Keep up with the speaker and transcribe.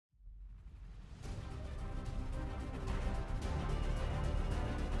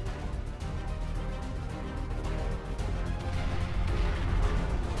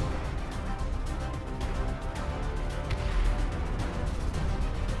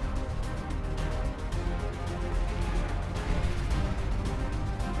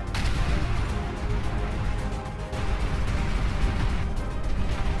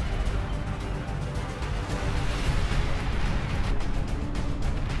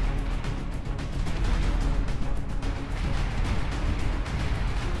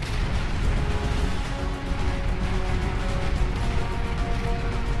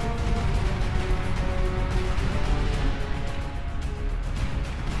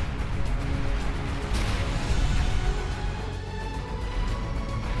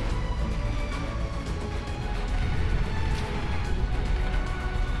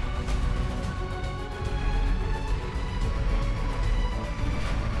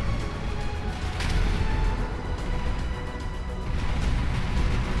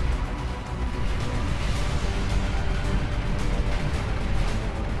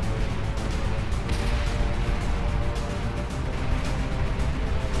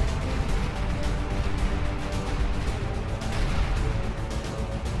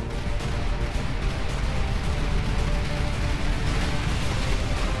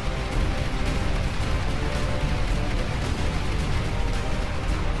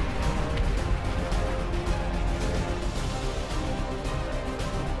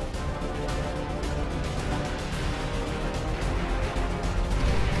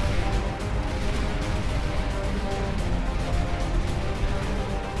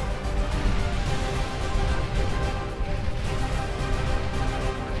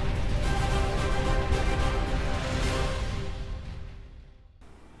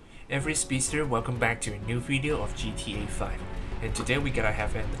Every speedster, welcome back to a new video of GTA 5. And today we gotta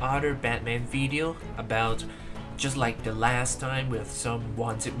have another Batman video about just like the last time with some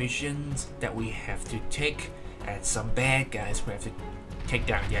wanted missions that we have to take and some bad guys we have to take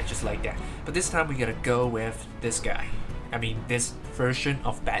down, yeah, just like that. But this time we gotta go with this guy. I mean this version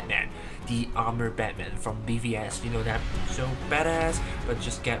of Batman, the armored Batman from BVS, you know, that so badass but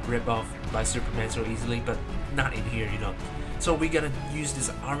just get ripped off by Superman so easily, but not in here, you know. So we gotta use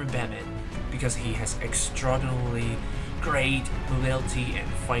this armored Batman because he has extraordinarily great mobility and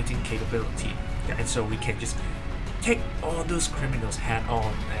fighting capability. Yeah, and so we can just take all those criminals head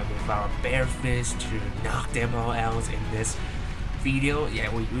on and with our bare fist to knock them all out in this video.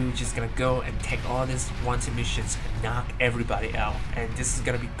 Yeah, we're just gonna go and take all these wanted missions and knock everybody out. And this is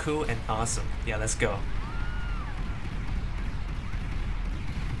gonna be cool and awesome. Yeah, let's go.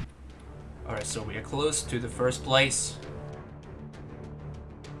 Alright, so we are close to the first place.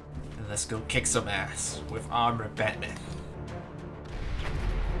 Let's go kick some ass with armored Batman.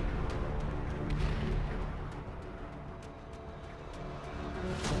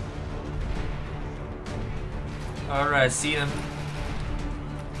 Alright, see him.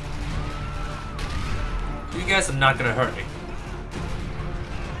 You guys are not gonna hurt me.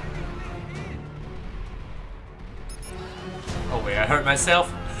 Oh wait, I hurt myself?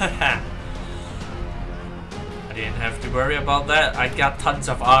 Haha. I didn't have to worry about that. I got tons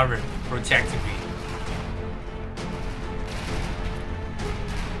of armor protecting me.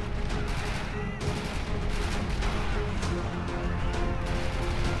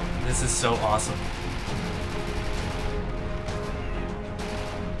 This is so awesome.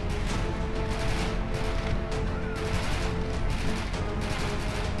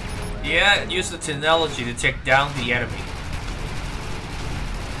 Yeah, use the technology to take down the enemy.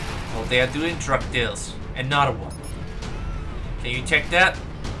 Well, they are doing drug deals. Another one. Can you take that?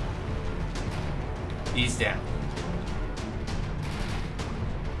 He's down.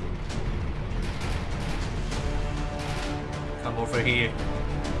 Come over here.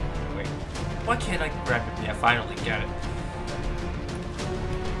 Wait. Why can't I grab him? Yeah, finally got it.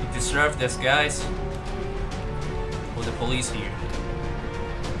 You deserve this, guys. Or the police here.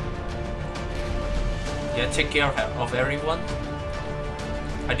 Yeah, take care of everyone.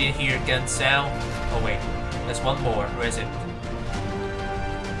 I didn't hear a gun sound. Oh wait, there's one more. Where is it?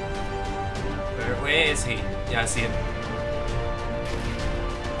 Where is he? Yeah, I see him.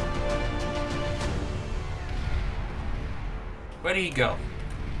 Where did he go?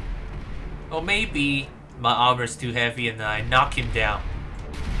 Oh, maybe my armor's too heavy and I knock him down.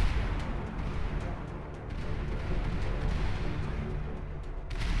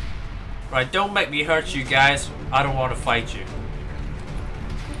 Right, don't make me hurt you guys. I don't want to fight you.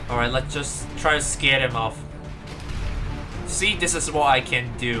 Alright, let's just try to scare him off. See, this is what I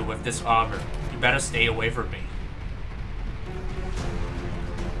can do with this armor. You better stay away from me.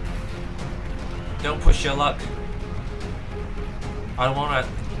 Don't push your luck. I don't want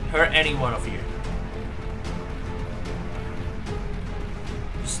to hurt any one of you.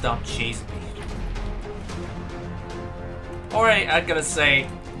 Just stop chasing me. Alright, I gotta say,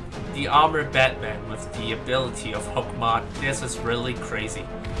 the armored Batman with the ability of Hook mod, this is really crazy.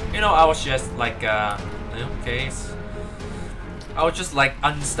 You know, I was just like, okay, I was just like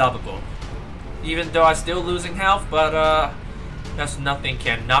unstoppable. Even though I'm still losing health, but that's nothing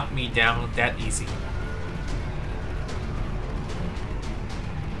can knock me down that easy.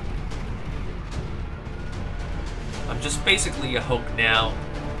 I'm just basically a Hulk now,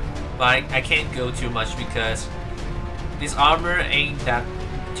 but I can't go too much because this armor ain't that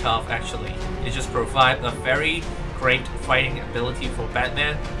tough actually. It just provides a very great fighting ability for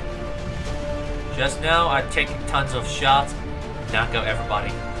Batman. Just now I take tons of shots, knock out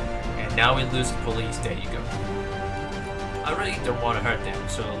everybody, and now we lose the police. There you go. I really don't want to hurt them,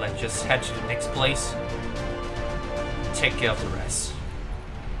 so let's just head to the next place and take care of the rest.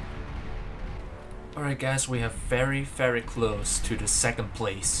 Alright guys, we are very close to the second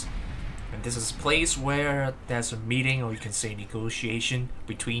place. And this is a place where there's a meeting, or you can say negotiation,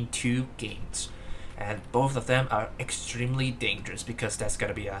 between two gangs. And both of them are extremely dangerous because that's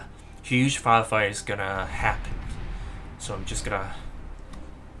gonna be a huge firefight is gonna happen. So I'm just gonna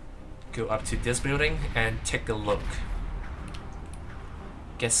go up to this building and take a look.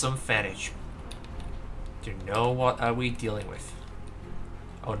 Get some vantage to know what are we dealing with.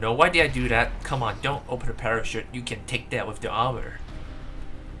 Oh no, why did I do that? Come on, don't open the parachute. You can take that with the armor.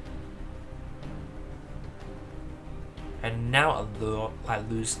 And now I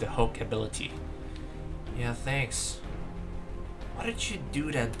lose the Hulk ability. Yeah, thanks. Why did you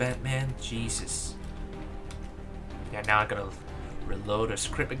do that, Batman? Jesus. Yeah, now I gotta reload the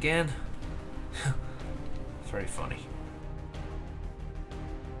script again. Very funny.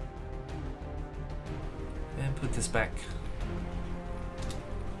 And put this back.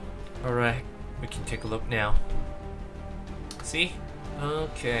 Alright, we can take a look now. See?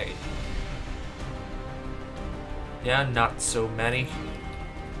 Okay. Yeah, not so many.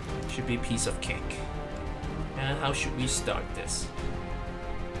 Should be a piece of cake. And how should we start this?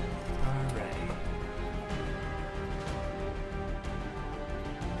 Alright.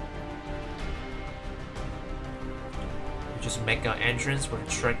 We just make our entrance when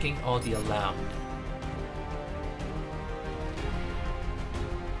tracking all the alarm.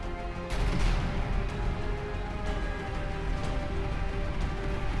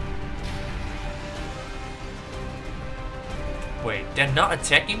 Wait, they're not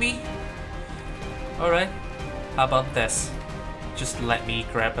attacking me? Alright, how about this? Just let me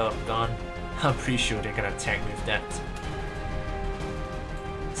grab a gun. I'm pretty sure they're gonna attack me with that.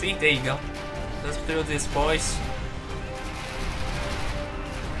 See, there you go. Let's do this, boys.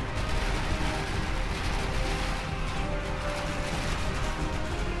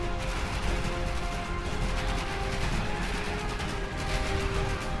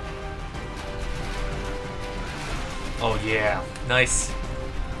 Oh yeah, nice.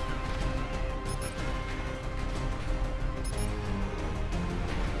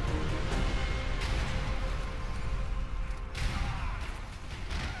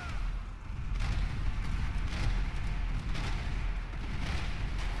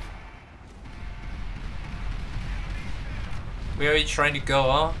 Where are you trying to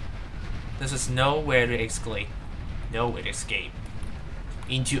go, huh? This is nowhere to escape. Nowhere to escape.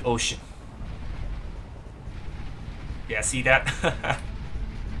 Into ocean. Yeah, see that?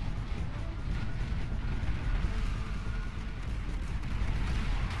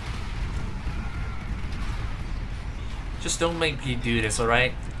 Just don't make me do this,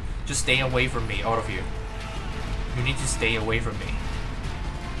 alright? Just stay away from me, all of you. You need to stay away from me.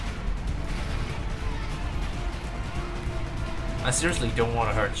 I seriously don't want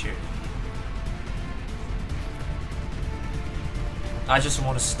to hurt you. I just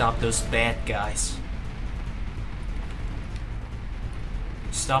want to stop those bad guys.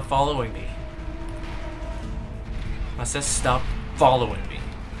 Stop following me. I said stop following me.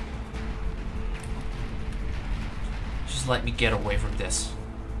 Just let me get away from this.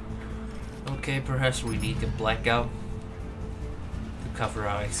 Okay, perhaps we need the blackout to cover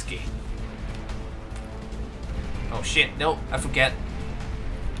our escape. Oh shit, no, I forget.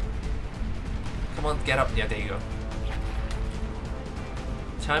 Come on, get up. Yeah, there you go.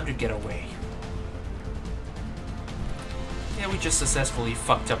 Time to get away. Yeah, we just successfully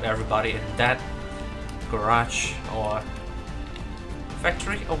fucked up everybody in that garage or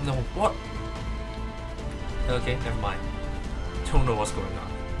factory. Oh no, what? Okay, never mind. Don't know what's going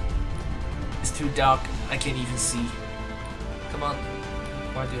on. It's too dark, I can't even see. Come on.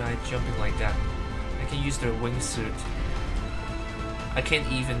 Why did I jump in like that? I can use the wingsuit. I can't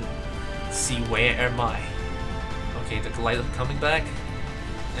even see where am I. Okay, the glider coming back.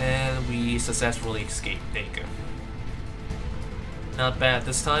 And we successfully escaped. There you go. Not bad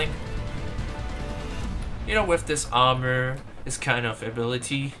this time. You know, with this armor, this kind of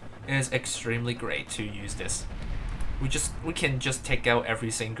ability, it's extremely great to use this. We can just take out every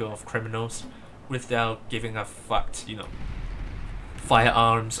single of criminals without giving a fuck, you know.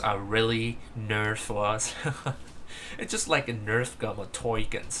 Firearms are really nerfed for us. It's just like a Nerf gun or toy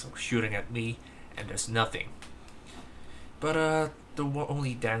guns shooting at me and there's nothing. But the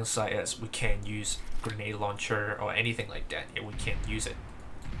only downside is we can't use grenade launcher or anything like that. Yeah, we can't use it.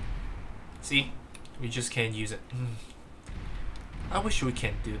 See? We just can't use it. I wish we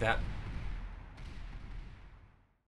can do that.